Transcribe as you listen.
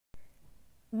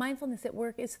Mindfulness at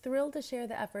Work is thrilled to share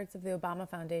the efforts of the Obama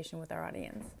Foundation with our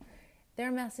audience.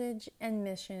 Their message and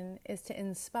mission is to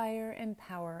inspire,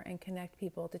 empower, and connect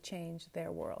people to change their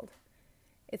world.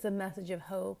 It's a message of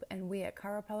hope, and we at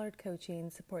Cara Pollard Coaching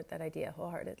support that idea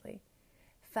wholeheartedly.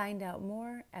 Find out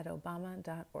more at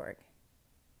obama.org.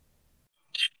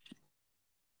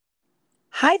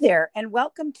 Hi there, and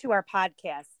welcome to our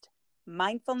podcast,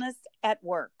 Mindfulness at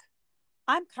Work.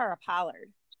 I'm Cara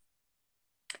Pollard.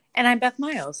 And I'm Beth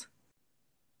Miles.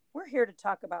 We're here to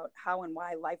talk about how and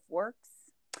why life works.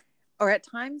 Or at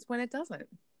times when it doesn't.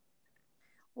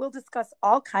 We'll discuss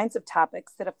all kinds of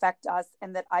topics that affect us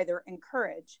and that either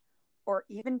encourage or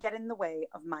even get in the way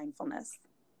of mindfulness.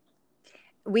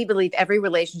 We believe every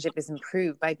relationship is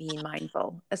improved by being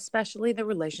mindful, especially the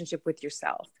relationship with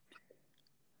yourself.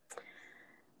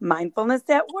 Mindfulness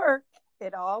at Work.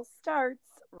 It all starts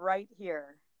right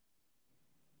here.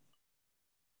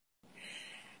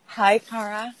 Hi,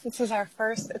 Cara. This is our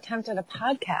first attempt at a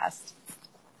podcast.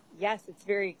 Yes, it's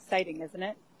very exciting, isn't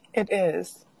it? It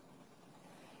is.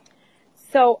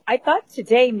 So I thought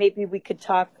today maybe we could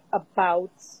talk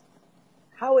about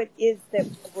how it is that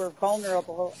we're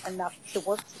vulnerable enough to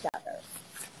work together.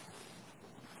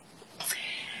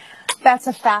 That's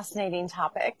a fascinating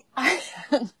topic.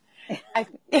 And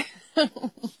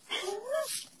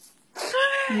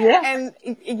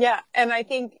I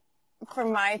think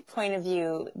from my point of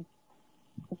view,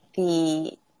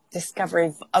 the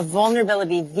discovery of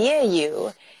vulnerability via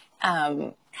you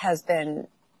has been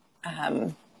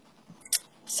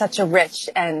such a rich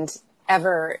and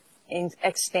ever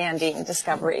expanding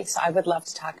discovery. So I would love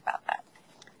to talk about that.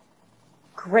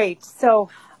 Great.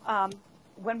 So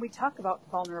when we talk about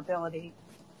vulnerability,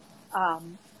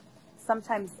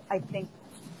 sometimes I think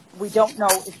we don't know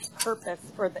its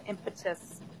purpose or the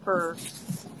impetus for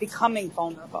becoming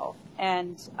vulnerable.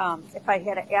 And if I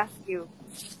had to ask you,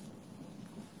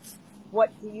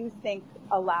 what do you think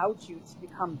allowed you to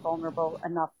become vulnerable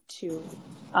enough to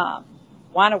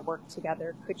want to work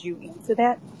together? Could you answer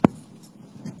that?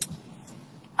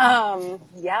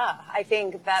 Yeah, I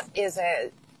think that is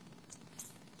a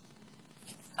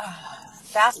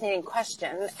fascinating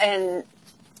question. And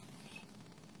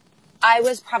I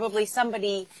was probably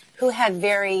somebody who had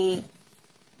very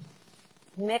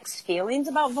mixed feelings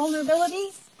about vulnerability.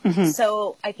 Mm-hmm.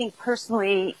 So I think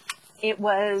personally it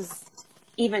was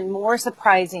even more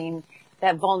surprising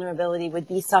that vulnerability would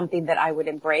be something that I would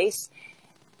embrace.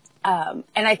 And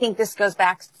I think this goes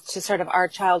back to sort of our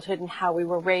childhood and how we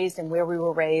were raised and where we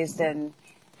were raised. And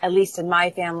at least in my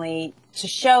family, to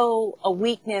show a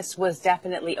weakness was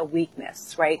definitely a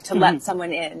weakness, right? To let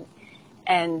someone in.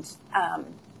 And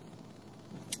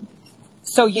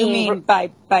so you mean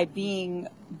by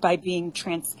being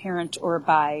transparent or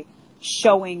by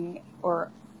showing or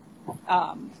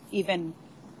even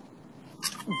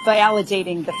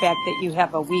validating the fact that you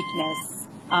have a weakness,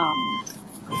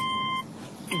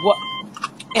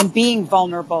 and being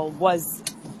vulnerable was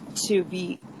to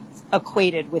be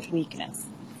equated with weakness.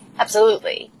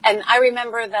 Absolutely. And I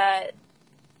remember the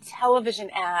television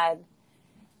ad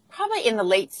probably in the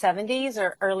late 70s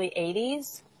or early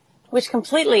 80s, which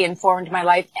completely informed my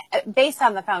life based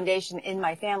on the foundation in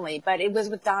my family. But it was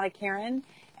with Donna Karan,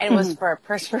 and it was for a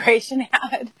perspiration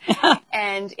ad.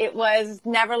 And it was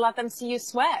never let them see you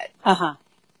sweat. Uh-huh.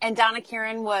 And Donna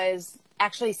Karan was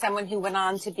actually someone who went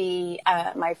on to be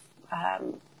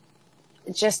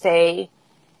just a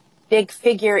big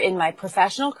figure in my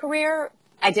professional career.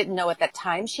 I didn't know at that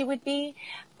time she would be,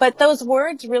 but those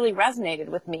words really resonated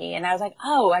with me. And I was like,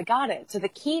 oh, I got it. So the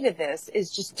key to this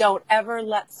is just don't ever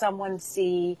let someone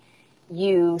see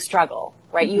you struggle,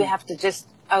 right? Mm-hmm. You have to just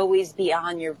always be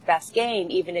on your best game,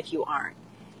 even if you aren't.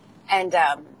 And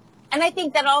I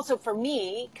think that also for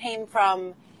me came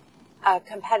from a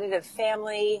competitive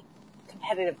family,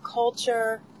 competitive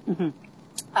culture. Mm-hmm.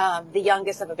 The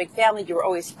youngest of a big family, you were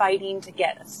always fighting to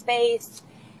get a space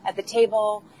at the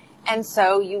table. And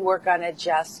so you were going to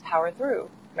just power through,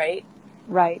 right?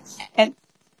 Right. And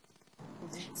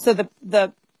so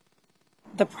the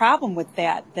problem with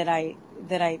that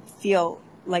I feel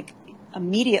like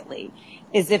immediately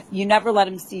is if you never let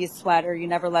them see you sweat or you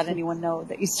never let anyone know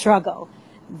that you struggle,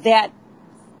 that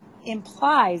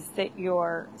implies that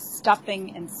you're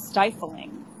stuffing and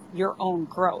stifling your own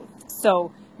growth.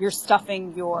 So you're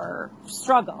stuffing your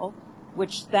struggle,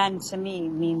 which then to me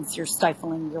means you're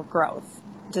stifling your growth.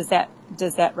 Does that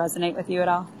resonate with you at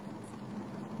all?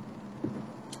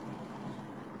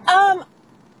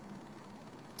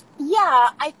 Yeah,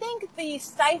 I think the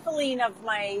stifling of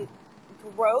my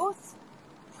growth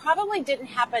probably didn't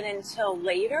happen until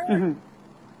later,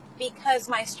 because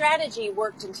my strategy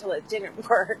worked until it didn't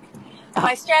work.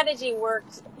 my strategy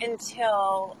worked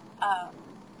until,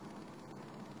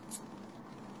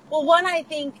 well, one, I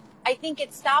think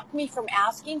it stopped me from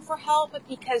asking for help,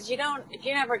 because if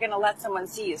you're never going to let someone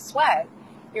see you sweat,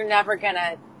 you're never going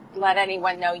to let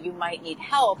anyone know you might need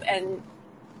help. And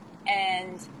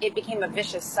it became a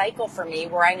vicious cycle for me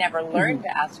where I never learned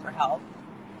to ask for help.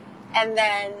 And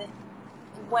then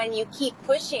when you keep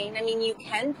pushing, I mean, you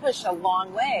can push a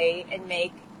long way and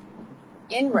make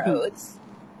inroads.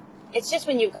 It's just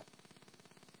when you go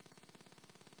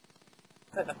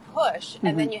for the push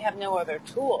and then you have no other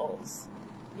tools,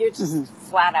 you're just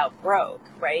flat out broke,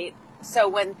 right? So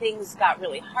when things got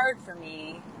really hard for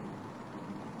me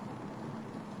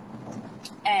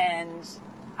and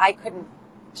I couldn't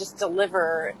just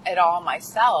deliver it all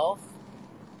myself,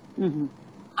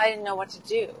 I didn't know what to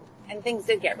do. And things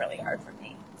did get really hard for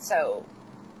me. So,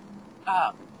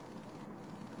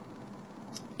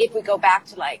 if we go back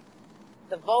to like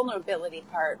the vulnerability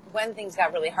part, when things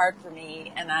got really hard for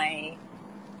me and I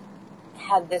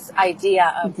had this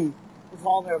idea of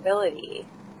vulnerability,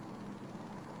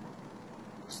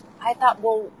 I thought,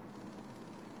 well,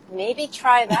 maybe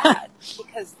try that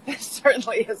because this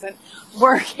certainly isn't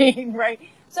working, right?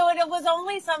 So it was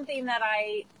only something that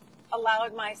I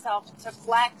allowed myself to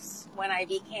flex when I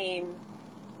became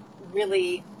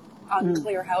really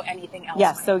unclear how anything else.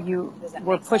 Yeah, so you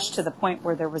were pushed to the point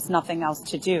where there was nothing else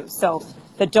to do. So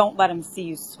the don't let them see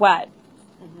you sweat,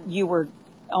 you were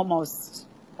almost,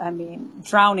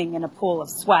 drowning in a pool of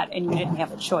sweat, and you didn't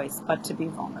have a choice but to be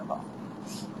vulnerable.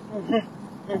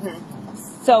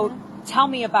 So tell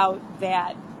me about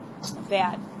that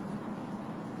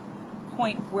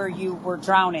point where you were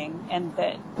drowning and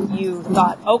that you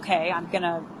thought, okay, I'm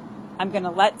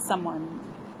gonna let someone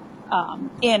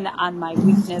in on my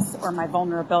weakness or my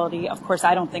vulnerability. Of course,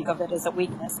 I don't think of it as a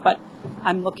weakness, but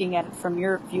I'm looking at it from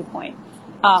your viewpoint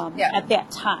at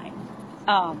that time,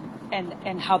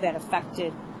 and how that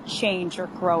affected change or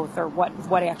growth, or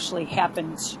what actually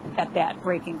happened at that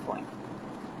breaking point.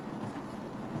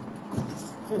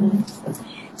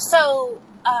 So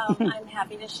I'm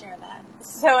happy to share that.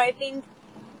 So I think,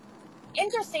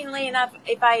 interestingly enough,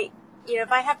 if I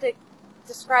have to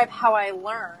describe how I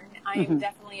learn, I am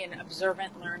definitely an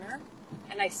observant learner,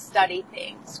 and I study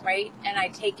things, right? And I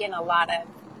take in a lot of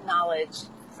knowledge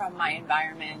from my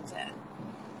environment,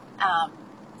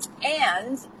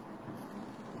 and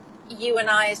you and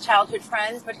I as childhood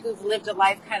friends, but who've lived a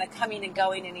life kind of coming and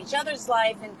going in each other's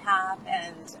life and path,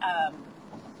 and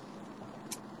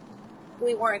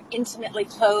we weren't intimately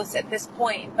close at this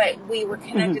point, but we were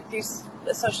connected through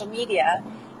the social media,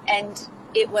 and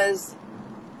it was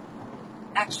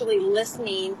actually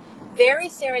listening. Very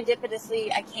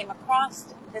serendipitously, I came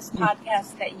across this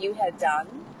podcast that you had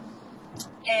done,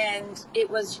 and it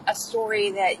was a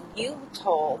story that you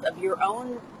told of your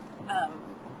own.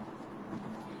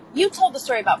 You told the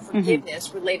story about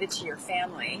forgiveness related to your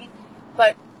family,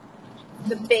 but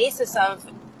the basis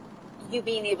of you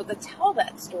being able to tell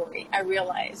that story, I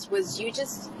realized, was you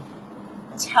just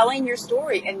telling your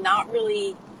story and not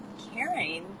really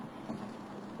caring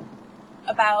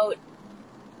about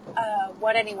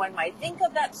what anyone might think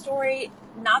of that story.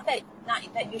 Not that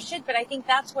you should, but I think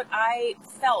that's what I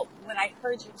felt when I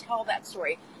heard you tell that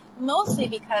story. Mostly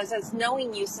because, as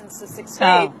knowing you since the 6th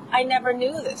grade, I never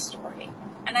knew this story.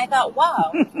 And I thought,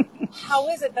 wow, how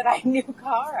is it that I knew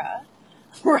Cara,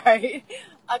 right?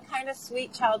 A kind of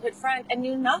sweet childhood friend, and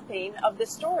knew nothing of the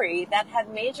story that had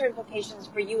major implications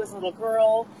for you as a little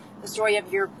girl, the story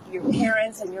of your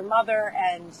parents and your mother,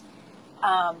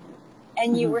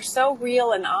 and you were so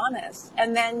real and honest.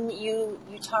 And then you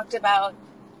talked about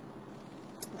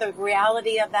the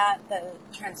reality of that, the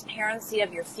transparency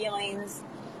of your feelings.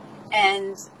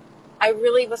 And I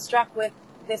really was struck with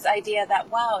this idea that,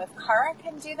 wow, if Cara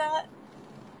can do that,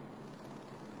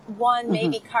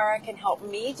 maybe Cara can help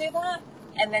me do that.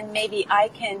 And then maybe I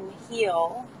can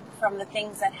heal from the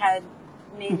things that had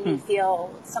made me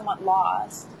feel somewhat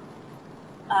lost,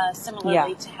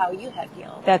 similarly to how you had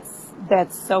healed.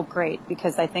 That's so great,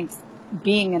 because I think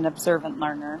being an observant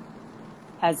learner,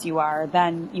 as you are,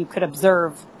 then you could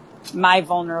observe my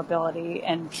vulnerability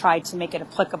and try to make it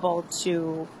applicable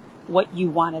to what you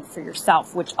wanted for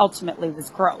yourself, which ultimately was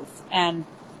growth. And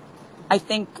I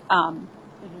think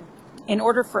in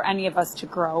order for any of us to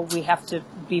grow, we have to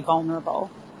be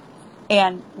vulnerable.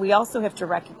 And we also have to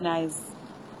recognize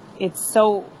it's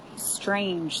so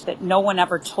strange that no one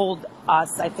ever told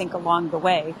us, I think, along the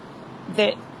way,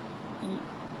 that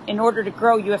in order to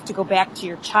grow, you have to go back to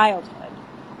your childhood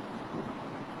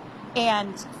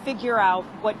and figure out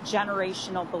what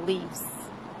generational beliefs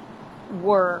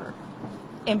were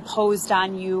imposed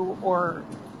on you or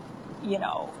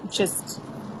just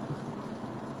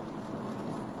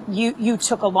you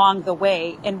took along the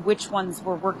way, and which ones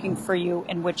were working for you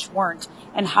and which weren't,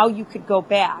 and how you could go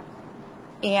back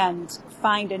and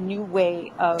find a new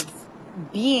way of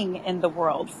being in the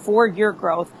world for your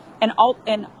growth. And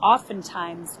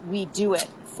oftentimes we do it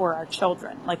for our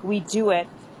children. Like, we do it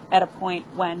at a point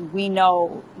when we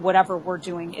know whatever we're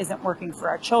doing isn't working for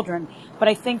our children. But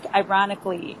I think,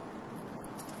 ironically,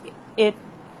 it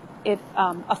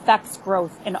affects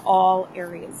growth in all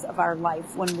areas of our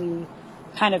life when we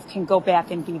kind of can go back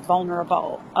and be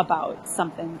vulnerable about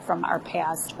something from our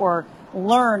past, or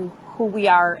learn who we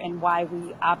are and why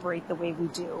we operate the way we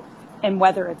do, and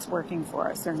whether it's working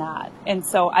for us or not. And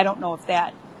so I don't know if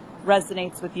that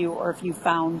resonates with you, or if you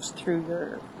found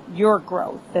through your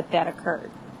growth that occurred.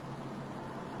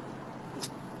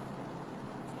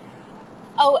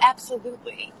 Oh,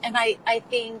 absolutely. And I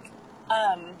think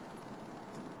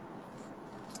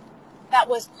that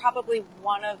was probably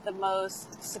one of the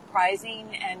most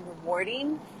surprising and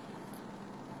rewarding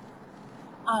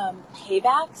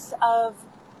paybacks of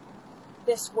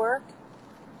this work,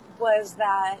 was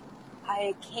that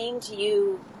I came to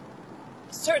you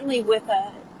certainly with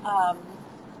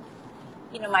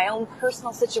my own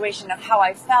personal situation of how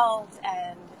I felt,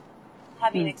 and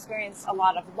having experienced a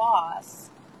lot of loss.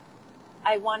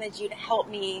 I wanted you to help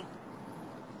me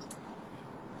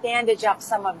bandage up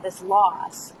some of this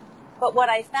loss. But what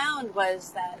I found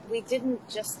was that we didn't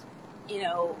just,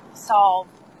 solve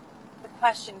the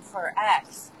question for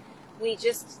X. We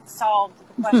just solved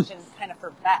the question kind of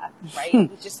for Beth, right?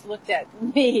 We just looked at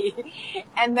me.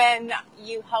 And then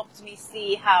you helped me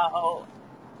see how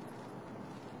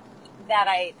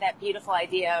that beautiful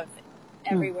idea of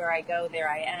everywhere I go, there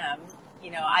I am.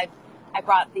 I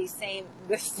brought this same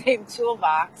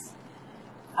toolbox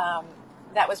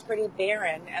that was pretty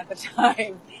barren at the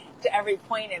time to every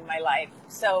point in my life.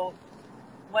 So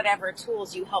whatever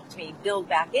tools you helped me build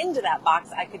back into that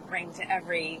box, I could bring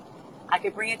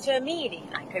it to a meeting.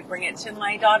 I could bring it to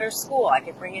my daughter's school. I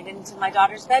could bring it into my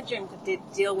daughter's bedroom to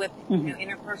deal with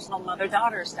interpersonal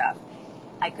mother-daughter stuff.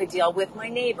 I could deal with my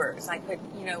neighbors. I could,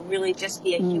 really just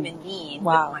be a human being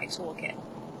with my toolkit.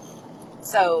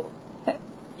 So,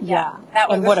 yeah. That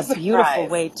was and what a surprise. Beautiful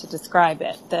way to describe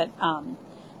it. That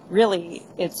really,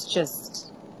 it's just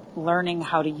learning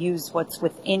how to use what's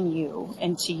within you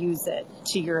and to use it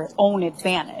to your own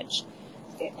advantage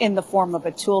in the form of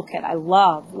a toolkit. I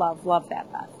love that,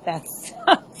 Beth.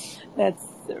 That's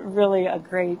really a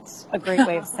great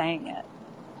way of saying it.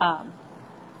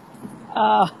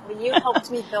 You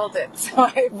helped me build it, so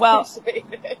I appreciate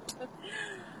it.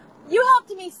 You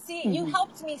helped me see. You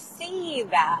helped me see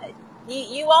that.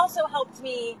 You also helped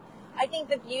me. I think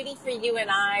the beauty for you and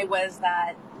I was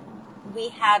that we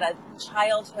had a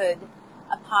childhood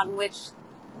upon which,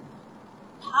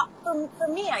 for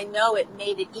me, I know it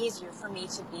made it easier for me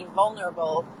to be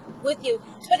vulnerable with you,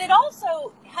 but it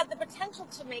also had the potential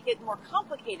to make it more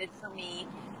complicated for me,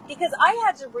 because I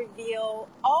had to reveal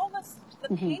all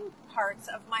the pain parts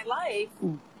of my life,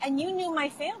 and you knew my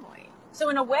family. So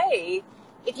in a way,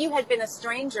 if you had been a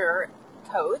stranger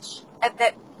coach,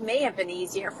 that may have been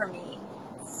easier for me.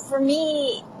 For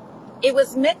me, it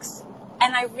was mixed,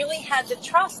 and I really had to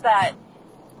trust that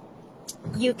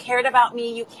you cared about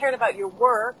me, you cared about your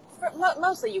work.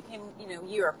 Mostly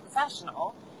you're a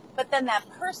professional, but then that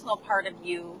personal part of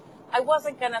you, I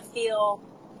wasn't going to feel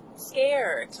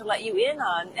scared to let you in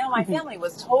on. No, my family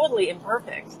was totally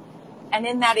imperfect. And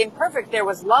in that imperfect, there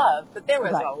was love, but there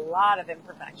was a lot of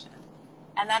imperfection.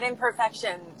 And that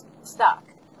imperfection stuck,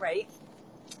 right?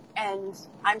 And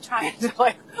I'm trying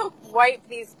to wipe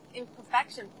these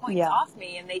imperfection points off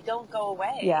me, and they don't go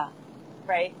away. Yeah.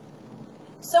 Right?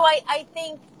 So I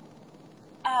think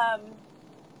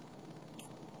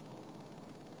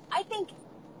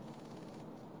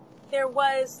there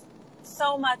was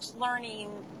so much learning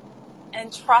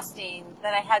and trusting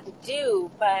that I had to do.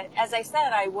 But as I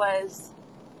said, I was,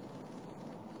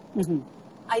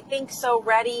 I think, so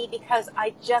ready, because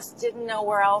I just didn't know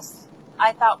where else.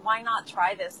 I thought, why not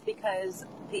try this? Because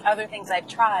the other things I've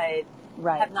tried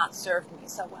have not served me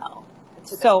so well.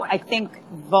 So I think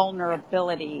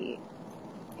vulnerability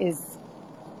is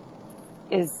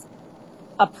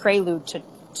a prelude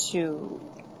to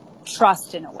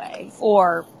trust in a way,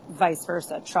 or vice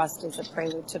versa. Trust is a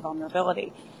prelude to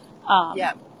vulnerability.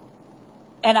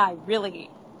 And I really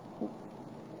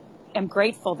am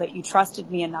grateful that you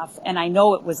trusted me enough. And I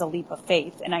know it was a leap of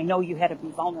faith, and I know you had to be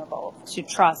vulnerable to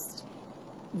trust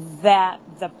that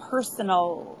the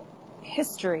personal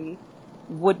history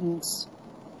wouldn't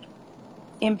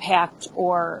impact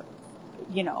or,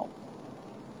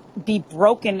 be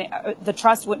broken. The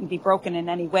trust wouldn't be broken in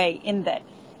any way, in that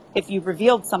if you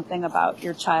revealed something about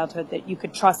your childhood, that you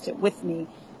could trust it with me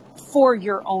for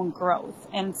your own growth.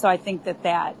 And so I think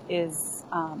that is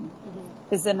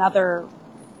another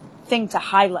thing to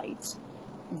highlight,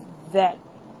 that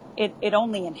it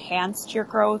only enhanced your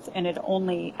growth, and it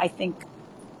only, I think,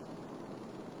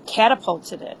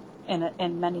 catapulted it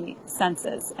in many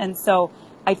senses. And so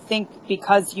I think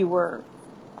because you were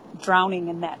drowning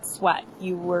in that sweat,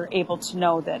 you were able to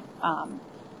know that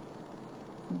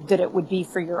that it would be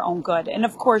for your own good. And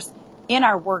of course, in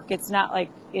our work, it's not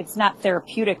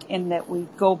therapeutic in that we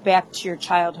go back to your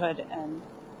childhood and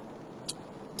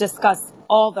discuss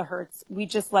all the hurts. We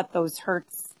just let those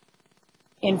hurts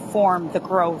inform the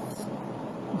growth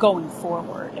going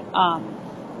forward.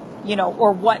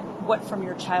 Or what from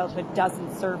your childhood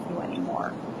doesn't serve you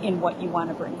anymore in what you want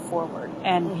to bring forward.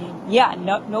 And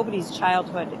nobody's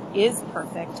childhood is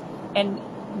perfect, and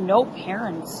no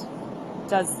parent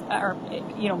does, or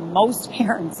most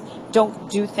parents don't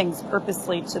do things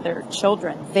purposely to their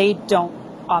children. They don't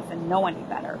often know any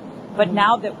better. But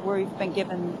now that we've been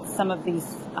given some of these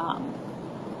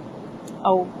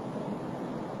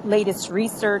latest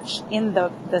research in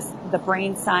the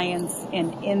brain science,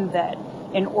 and in that,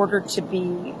 in order to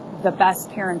be the best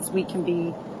parents we can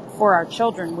be for our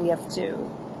children, we have to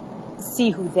see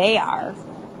who they are,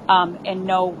 and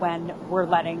know when we're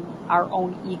letting our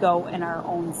own ego and our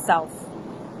own self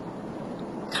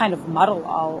kind of muddle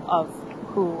all of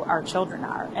who our children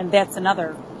are. And that's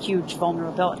another huge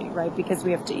vulnerability, right? Because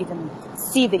we have to even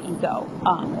see the ego,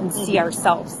 and see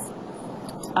ourselves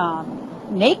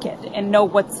naked, and know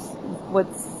what's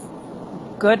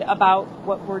good about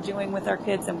what we're doing with our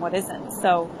kids and what isn't.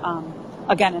 So,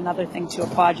 again, another thing to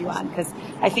applaud you on, because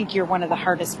I think you're one of the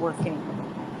hardest working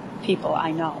people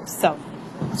I know. So,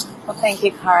 well, thank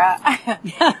you, Cara.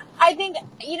 I think,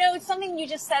 it's something you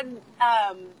just said,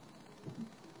 I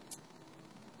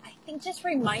think just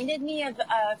reminded me of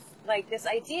like this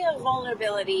idea of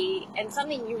vulnerability, and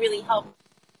something you really helped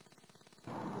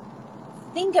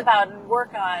think about and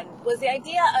work on was the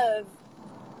idea of,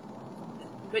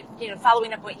 but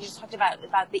following up what you just talked about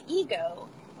the ego.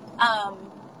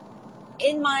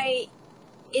 In my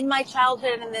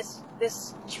childhood, and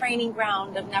this training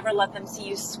ground of never let them see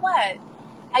you sweat,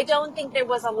 I don't think there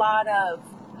was a lot of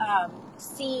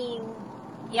seeing.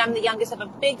 I'm the youngest of a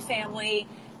big family.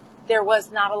 There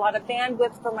was not a lot of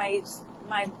bandwidth for my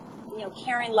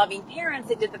caring, loving parents.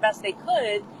 They did the best they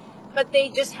could, but they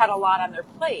just had a lot on their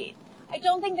plate. I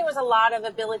don't think there was a lot of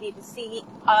ability to see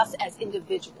us as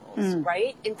individuals,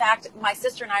 right? In fact, my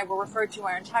sister and I were referred to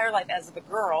our entire life as the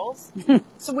girls.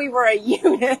 So we were a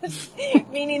unit,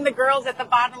 meaning the girls at the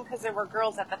bottom, because there were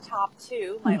girls at the top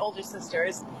too, my older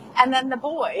sisters, and then the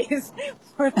boys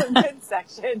were the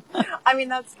midsection. I mean,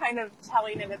 that's kind of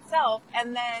telling in itself.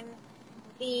 And then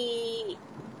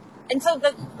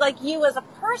like you as a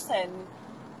person,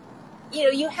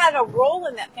 you had a role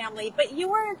in that family, but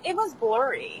it was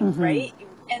blurry, right?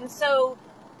 And so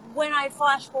when I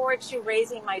flash forward to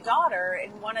raising my daughter,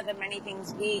 and one of the many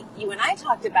things you and I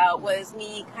talked about was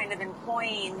me kind of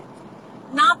employing,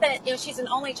 not that, she's an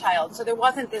only child, so there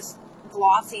wasn't this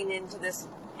glossing into this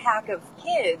pack of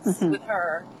kids with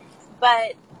her,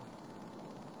 but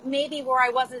maybe where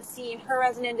I wasn't seeing her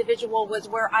as an individual was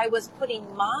where I was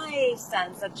putting my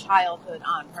sense of childhood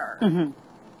on her.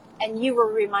 And you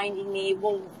were reminding me,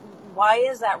 well, why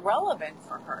is that relevant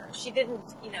for her? She didn't,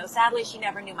 sadly, she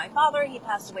never knew my father. He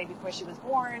passed away before she was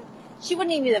born. She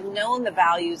wouldn't even have known the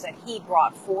values that he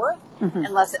brought forth,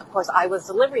 unless, of course, I was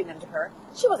delivering them to her.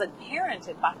 She wasn't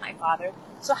parented by my father,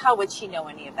 so how would she know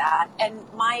any of that? And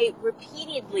my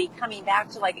repeatedly coming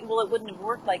back to it wouldn't have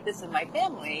worked like this in my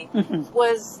family,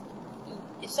 was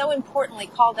so importantly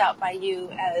called out by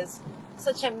you as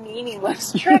such a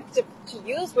meaningless trick to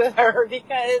use with her,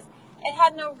 because it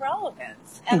had no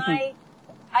relevance. And I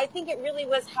think it really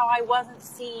was how I wasn't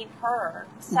seeing her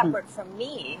separate from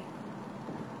me.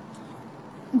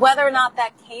 Whether or not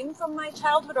that came from my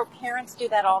childhood, or parents do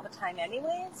that all the time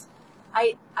anyways,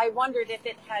 I wondered if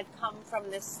it had come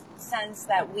from this sense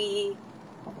that we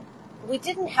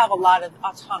didn't have a lot of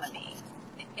autonomy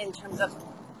in terms of,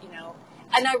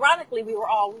 and ironically, we were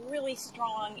all really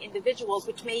strong individuals,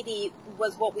 which maybe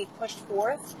was what we pushed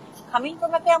forth coming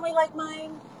from a family like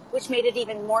mine, which made it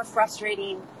even more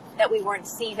frustrating that we weren't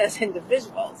seen as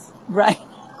individuals. Right.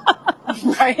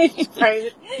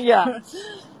 Right. Yeah.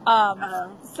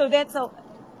 So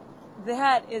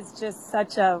that is just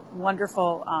such a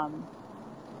wonderful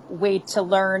way to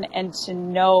learn and to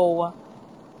know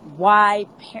why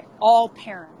all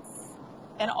parents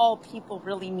and all people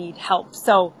really need help.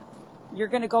 So you're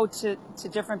going to go to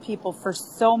different people for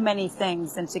so many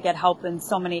things and to get help in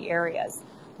so many areas.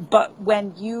 But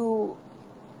when you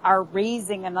are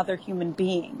raising another human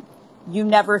being, you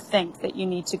never think that you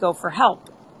need to go for help.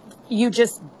 You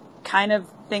just kind of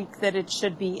think that it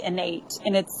should be innate,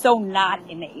 and it's so not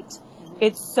innate.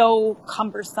 It's so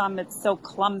cumbersome. It's so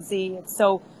clumsy. It's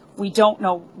so, we don't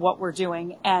know what we're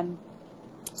doing. And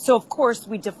so of course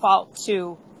we default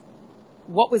to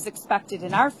what was expected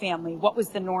in our family, what was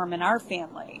the norm in our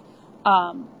family,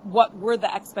 what were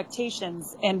the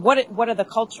expectations, and what are the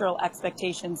cultural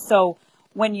expectations. So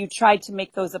when you tried to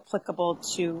make those applicable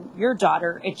to your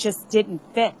daughter, it just didn't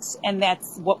fit. And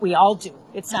that's what we all do.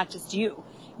 It's not just you.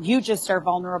 You just are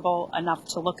vulnerable enough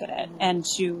to look at it and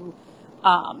to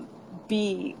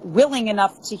be willing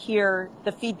enough to hear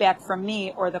the feedback from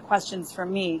me or the questions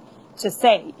from me to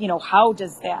say, you know, how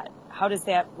does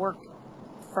that work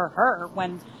for her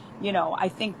when, you know, I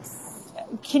think,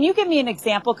 can you give me an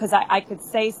example? Because I could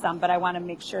say some, but I want to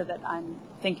make sure that I'm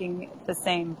thinking the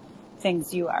same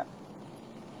things you are.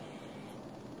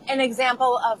 An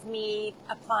example of me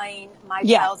applying my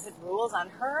Yes. childhood rules on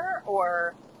her,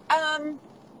 or,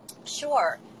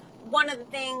 sure. One of the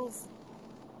things,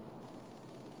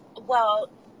 well,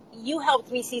 you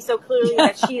helped me see so clearly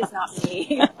that she is not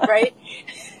me, right?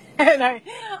 And I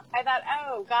thought,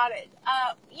 oh, got it.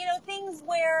 You know, things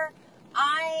where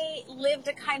I lived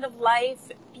a kind of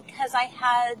life because I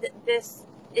had this,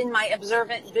 in my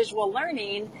observant visual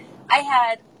learning, I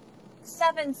had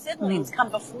 7 siblings come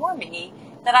before me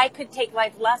that I could take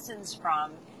life lessons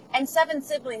from, and 7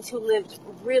 siblings who lived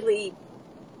really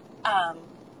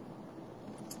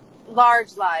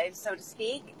large lives, so to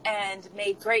speak, and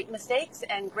made great mistakes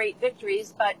and great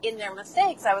victories. But in their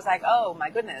mistakes, I was like, oh my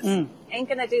goodness, ain't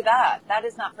gonna do that. That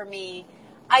is not for me.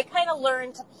 I kind of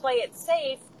learned to play it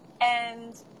safe,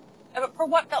 and for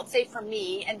what felt safe for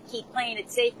me, and keep playing it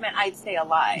safe meant I'd stay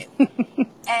alive.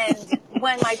 And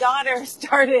when my daughter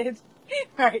started,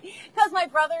 right, because my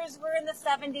brothers were in the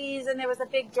 70s and there was a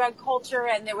big drug culture,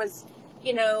 and there was,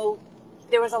 you know,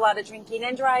 there was a lot of drinking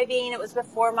and driving. It was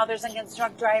before Mothers Against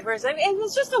Drunk Drivers. I mean, it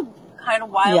was just a kind of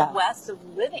wild west of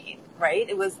living, right?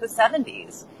 It was the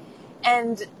 70s.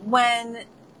 And when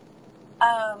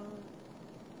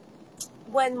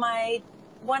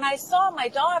I saw my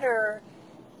daughter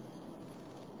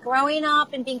growing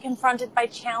up and being confronted by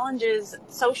challenges,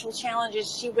 social challenges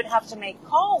she would have to make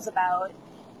calls about,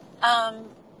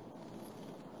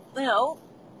 you know,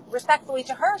 respectfully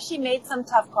to her, she made some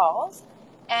tough calls.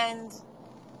 And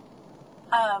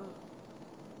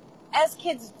as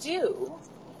kids do,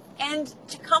 and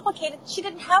to complicate it, she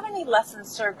didn't have any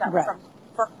lessons served up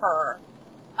for her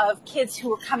of kids who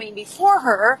were coming before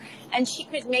her, and she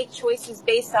could make choices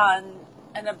based on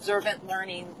an observant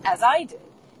learning as I did.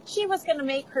 She was going to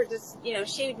make her, you know,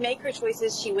 she would make her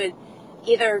choices. She would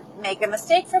either make a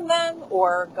mistake from them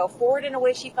or go forward in a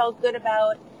way she felt good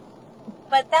about,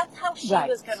 but that's how she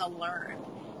was going to learn.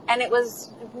 And it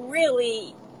was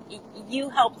really, you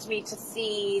helped me to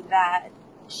see that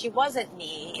she wasn't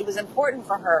me. It was important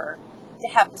for her to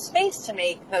have the space to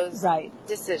make those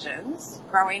decisions.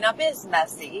 Growing up is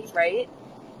messy, right?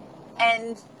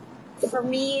 And for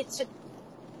me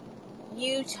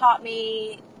you taught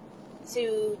me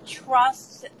to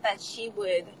trust that she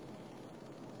would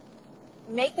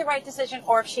make the right decision,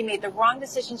 or if she made the wrong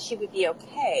decision, she would be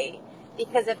okay.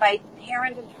 Because if I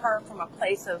parented her from a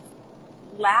place of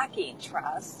lacking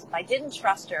trust, if I didn't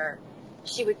trust her,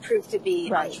 she would prove to be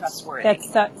untrustworthy.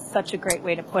 That's such a great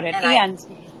way to put it. And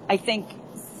I think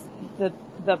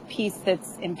the piece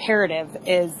that's imperative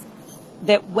is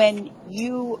that when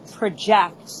you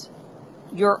project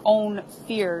your own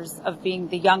fears of being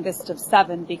the youngest of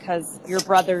 7 because your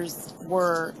brothers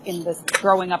were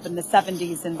growing up in the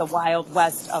 70s in the wild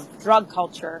west of drug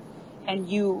culture, and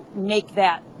you make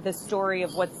that the story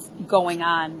of what's going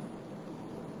on,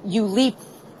 you leap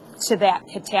to that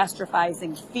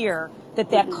catastrophizing fear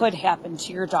that could happen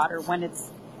to your daughter when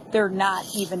they're not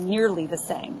even nearly the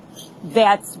same.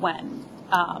 That's when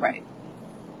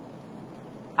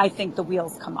I think the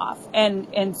wheels come off.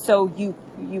 And so you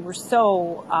were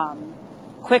so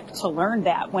quick to learn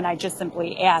that when I just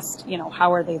simply asked, you know,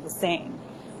 how are they the same?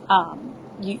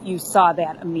 You saw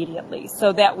that immediately.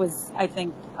 So that was, I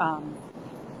think,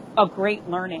 a great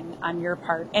learning on your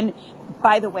part. And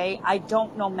by the way, I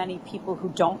don't know many people who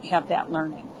don't have that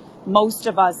learning. Most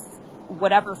of us,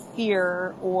 whatever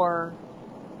fear or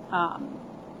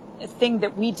thing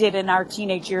that we did in our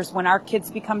teenage years, when our kids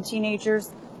become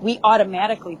teenagers, we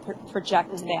automatically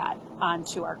project that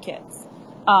onto our kids.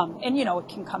 And, you know, it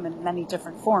can come in many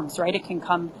different forms, right? It can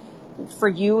come, for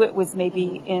you, it was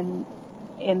maybe in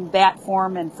in that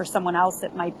form. And for someone else,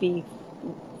 it might be,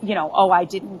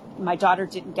 my daughter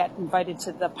didn't get invited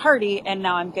to the party, and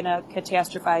now I'm going to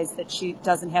catastrophize that she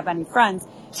doesn't have any friends.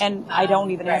 And I don't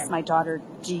even ask my daughter,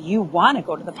 do you want to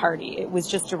go to the party? It was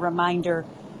just a reminder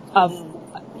of,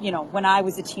 when I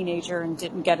was a teenager and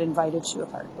didn't get invited to a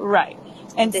party. Right.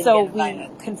 And so we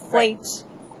conflate,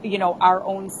 our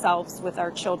own selves with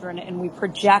our children, and we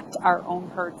project our own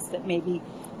hurts that maybe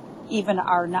even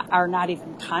are not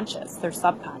even conscious, they're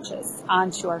subconscious,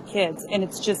 onto our kids. And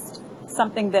it's just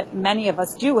something that many of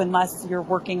us do unless you're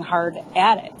working hard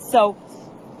at it. So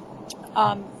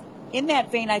in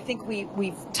that vein, I think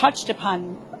we've touched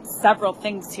upon several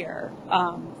things here.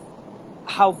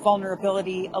 How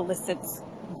vulnerability elicits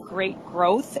great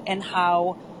growth, and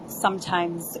how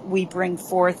sometimes we bring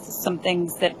forth some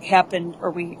things that happened,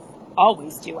 or we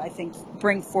always do, I think,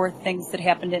 bring forth things that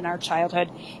happened in our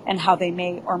childhood and how they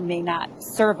may or may not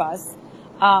serve us.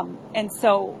 And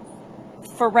so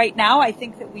for right now, I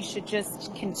think that we should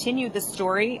just continue the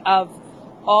story of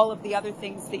all of the other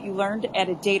things that you learned at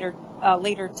a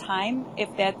later time,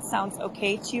 if that sounds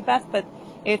okay to you, Beth. But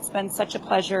it's been such a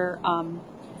pleasure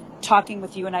talking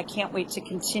with you, and I can't wait to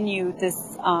continue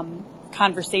this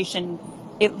conversation,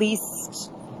 at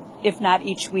least, if not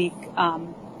each week,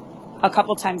 a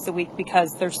couple times a week,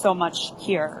 because there's so much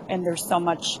here, and there's so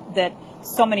much that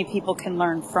so many people can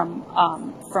learn from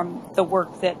the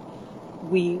work that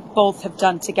we both have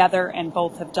done together and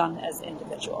both have done as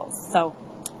individuals. So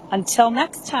until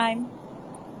next time.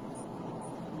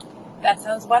 That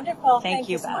sounds wonderful. Thank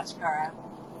you so much, Cara.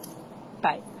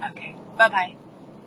 Bye. Okay. Bye-bye.